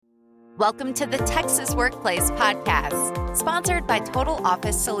Welcome to the Texas Workplace Podcast, sponsored by Total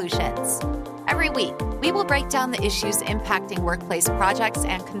Office Solutions. Every week, we will break down the issues impacting workplace projects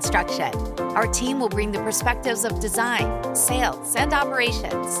and construction. Our team will bring the perspectives of design, sales, and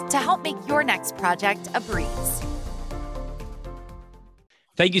operations to help make your next project a breeze.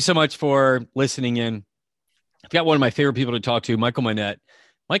 Thank you so much for listening in. I've got one of my favorite people to talk to, Michael Manette.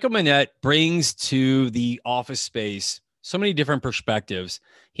 Michael Manette brings to the office space so many different perspectives.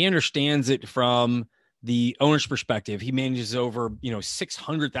 He understands it from the owner's perspective. He manages over,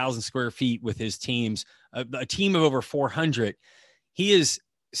 600,000 square feet with his teams, a team of over 400. He is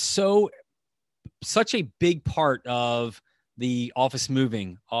such a big part of the office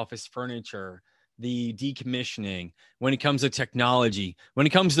moving, office furniture, the decommissioning, when it comes to technology, when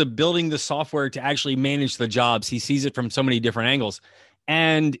it comes to building the software to actually manage the jobs. He sees it from so many different angles.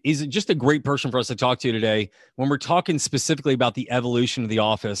 And he's just a great person for us to talk to today when we're talking specifically about the evolution of the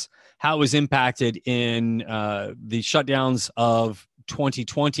office, how it was impacted in the shutdowns of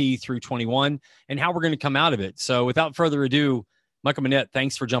 2020 through 21, and how we're going to come out of it. So without further ado, Michael Manette,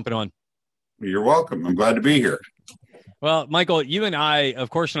 thanks for jumping on. You're welcome. I'm glad to be here. Well, Michael, you and I,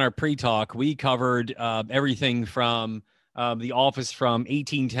 of course, in our pre-talk, we covered everything from the office from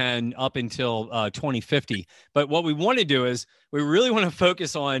 1810 up until 2050. But what we want to do is we really want to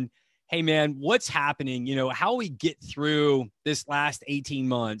focus on, hey, man, what's happening? How we get through this last 18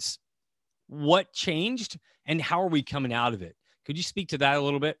 months, what changed, and how are we coming out of it? Could you speak to that a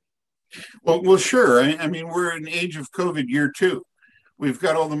little bit? Well, sure. I mean, we're in age of COVID year 2. We've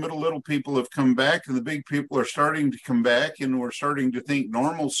got all the little people have come back, and the big people are starting to come back, and we're starting to think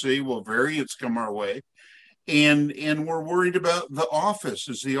normalcy. Well, variants come our way. And we're worried about the office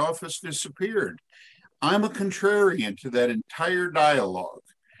as the office disappeared. I'm a contrarian to that entire dialogue.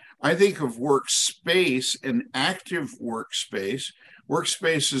 I think of workspace, an active workspace.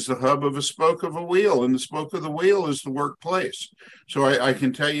 Workspace is the hub of a spoke of a wheel, and the spoke of the wheel is the workplace. So I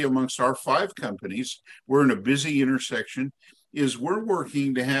can tell you amongst our 5 companies, we're in a busy intersection, is we're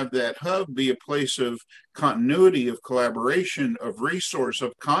working to have that hub be a place of continuity, of collaboration, of resource,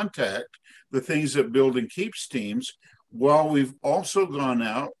 of contact, the things that build and keeps teams, while we've also gone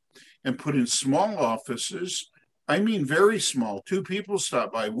out and put in small offices. I mean, very small, 2 people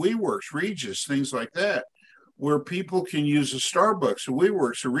stop by, WeWorks, Regus, things like that, where people can use a Starbucks, a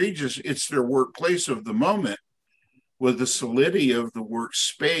WeWorks, a Regus. It's their workplace of the moment with the solidity of the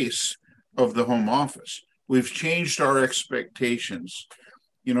workspace of the home office. We've changed our expectations.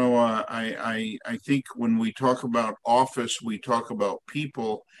 I think when we talk about office, we talk about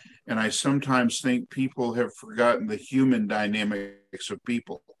people. And I sometimes think people have forgotten the human dynamics of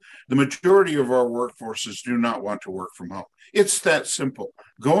people. The majority of our workforces do not want to work from home. It's that simple.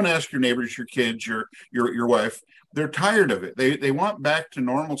 Go and ask your neighbors, your kids, your wife. They're tired of it. They want back to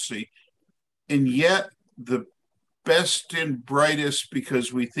normalcy. And yet the best and brightest,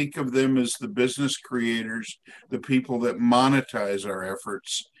 because we think of them as the business creators, the people that monetize our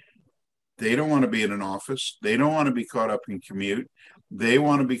efforts, they don't want to be in an office. They don't want to be caught up in commute. They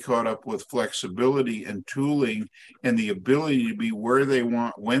want to be caught up with flexibility and tooling and the ability to be where they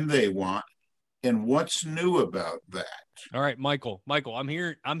want, when they want. And what's new about that? All right, Michael,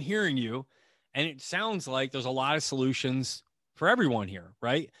 I'm hearing you, and it sounds like there's a lot of solutions for everyone here,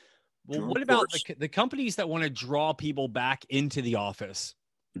 right? Well, Sure, what about the companies that want to draw people back into the office?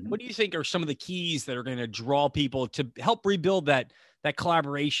 Mm-hmm. What do you think are some of the keys that are going to draw people to help rebuild that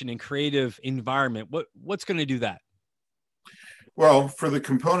collaboration and creative environment? What's going to do that? Well, for the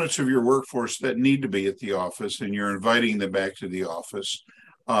components of your workforce that need to be at the office and you're inviting them back to the office,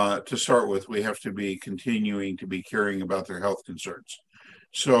 to start with, we have to be continuing to be caring about their health concerns.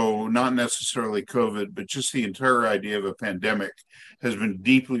 So not necessarily COVID, but just the entire idea of a pandemic has been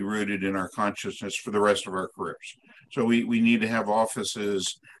deeply rooted in our consciousness for the rest of our careers. So we need to have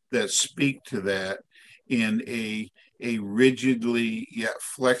offices that speak to that in a rigidly yet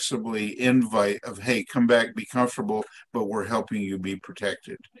flexibly invite of, hey, come back, be comfortable, but we're helping you be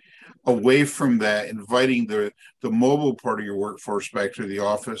protected. Away from that, inviting the mobile part of your workforce back to the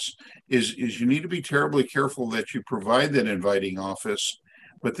office is you need to be terribly careful that you provide that inviting office,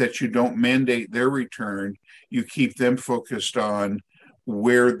 but that you don't mandate their return. You keep them focused on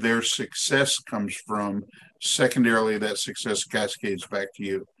where their success comes from. Secondarily, that success cascades back to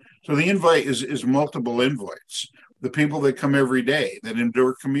you. So the invite is multiple invites. The people that come every day, that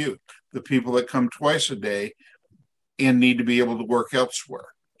endure commute, the people that come twice a day and need to be able to work elsewhere.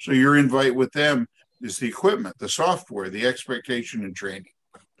 So your invite with them is the equipment, the software, the expectation and training.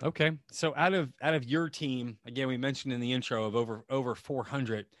 Okay. So out of your team, again, we mentioned in the intro of over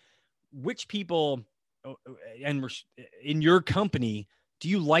 400, which people and in your company do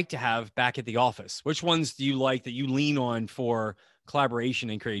you like to have back at the office? Which ones do you like that you lean on for collaboration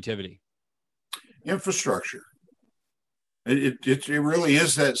and creativity? Infrastructure. It really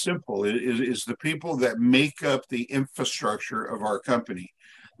is that simple. It is the people that make up the infrastructure of our company,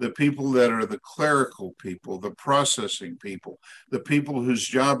 the people that are the clerical people, the processing people, the people whose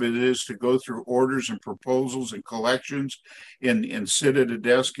job it is to go through orders and proposals and collections and sit at a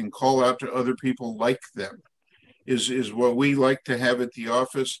desk and call out to other people like them. Is what we like to have at the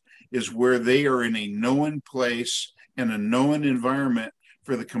office, is where they are in a known place and a known environment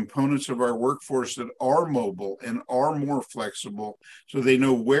for the components of our workforce that are mobile and are more flexible, so they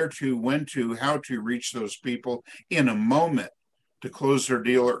know where to, when to, how to reach those people in a moment to close their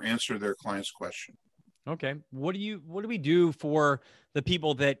deal or answer their client's question. Okay. What do we do for the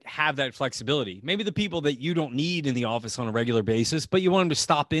people that have that flexibility? Maybe the people that you don't need in the office on a regular basis, but you want them to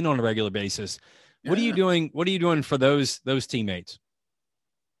stop in on a regular basis. What are you doing? What are you doing for those teammates?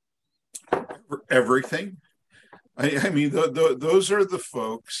 Everything. I mean, those are the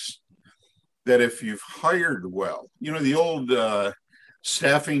folks that if you've hired well, the old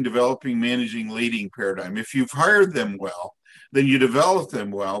staffing, developing, managing, leading paradigm, if you've hired them well, then you develop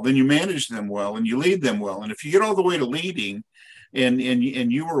them well, then you manage them well, and you lead them well. And if you get all the way to leading and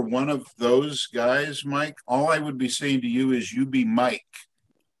you were one of those guys, Mike, all I would be saying to you is you be Mike.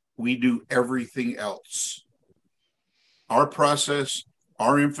 We do everything else. Our process,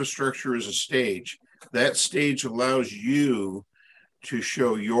 our infrastructure is a stage. That stage allows you to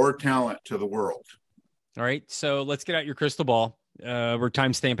show your talent to the world. All right. So let's get out your crystal ball. We're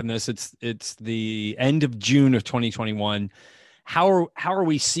time stamping this. It's the end of June of 2021. How are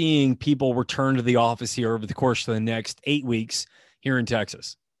we seeing people return to the office here over the course of the next 8 weeks here in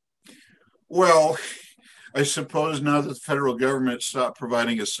Texas? Well, I suppose now that the federal government stopped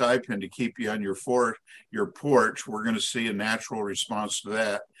providing a stipend to keep you on your porch, we're going to see a natural response to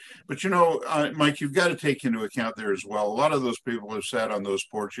that. But, Mike, you've got to take into account there as well. A lot of those people have sat on those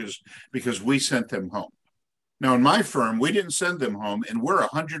porches because we sent them home. Now, in my firm, we didn't send them home, and we're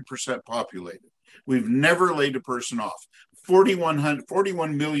 100% populated. We've never laid a person off.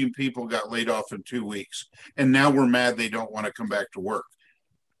 41 million people got laid off in 2 weeks, and now we're mad they don't want to come back to work.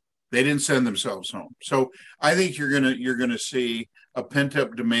 They didn't send themselves home. So I think you're gonna see a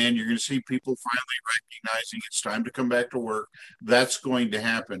pent-up demand. You're going to see people finally recognizing it's time to come back to work. That's going to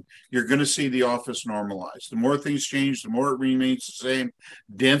happen. You're going to see the office normalize. The more things change, the more it remains the same.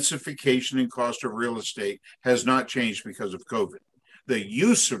 Densification and cost of real estate has not changed because of COVID. The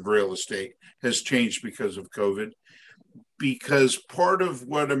use of real estate has changed because of COVID. Because part of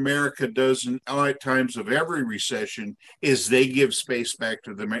what America does in times of every recession is they give space back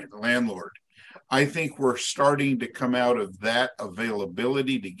to the landlord. I think we're starting to come out of that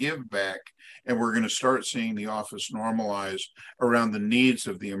availability to give back, and we're going to start seeing the office normalize around the needs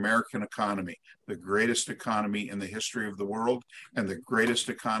of the American economy, the greatest economy in the history of the world and the greatest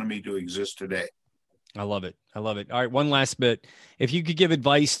economy to exist today. I love it. I love it. All right. One last bit. If you could give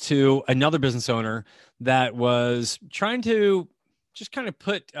advice to another business owner that was trying to just kind of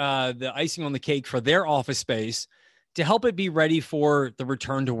put the icing on the cake for their office space to help it be ready for the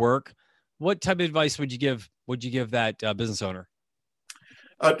return to work, what type of advice would you give that business owner?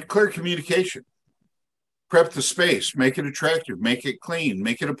 Clear communication. Prep the space, make it attractive, make it clean,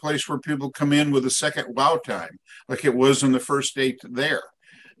 make it a place where people come in with a second wow time, like it was on the first date there.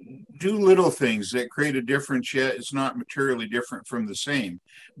 Do little things that create a difference, yet it's not materially different from the same.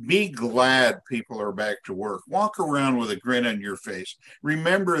 Be glad people are back to work. Walk around with a grin on your face.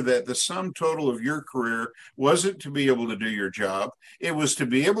 Remember that the sum total of your career wasn't to be able to do your job. It was to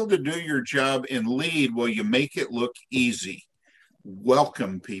be able to do your job and lead while you make it look easy.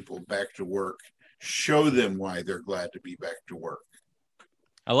 Welcome people back to work. Show them why they're glad to be back to work.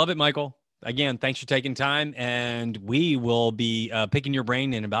 I love it, Michael. Again, thanks for taking time, and we will be picking your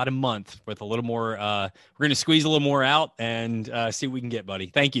brain in about a month with a little more. We're going to squeeze a little more out and see what we can get, buddy.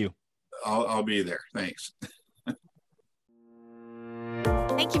 Thank you. I'll be there. Thanks.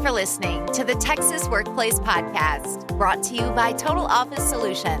 Thank you for listening to the Texas Workplace Podcast, brought to you by Total Office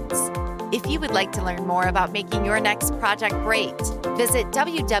Solutions. If you would like to learn more about making your next project great, visit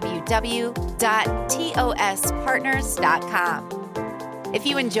www.tospartners.com. If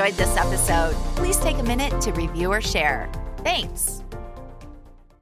you enjoyed this episode, please take a minute to review or share. Thanks.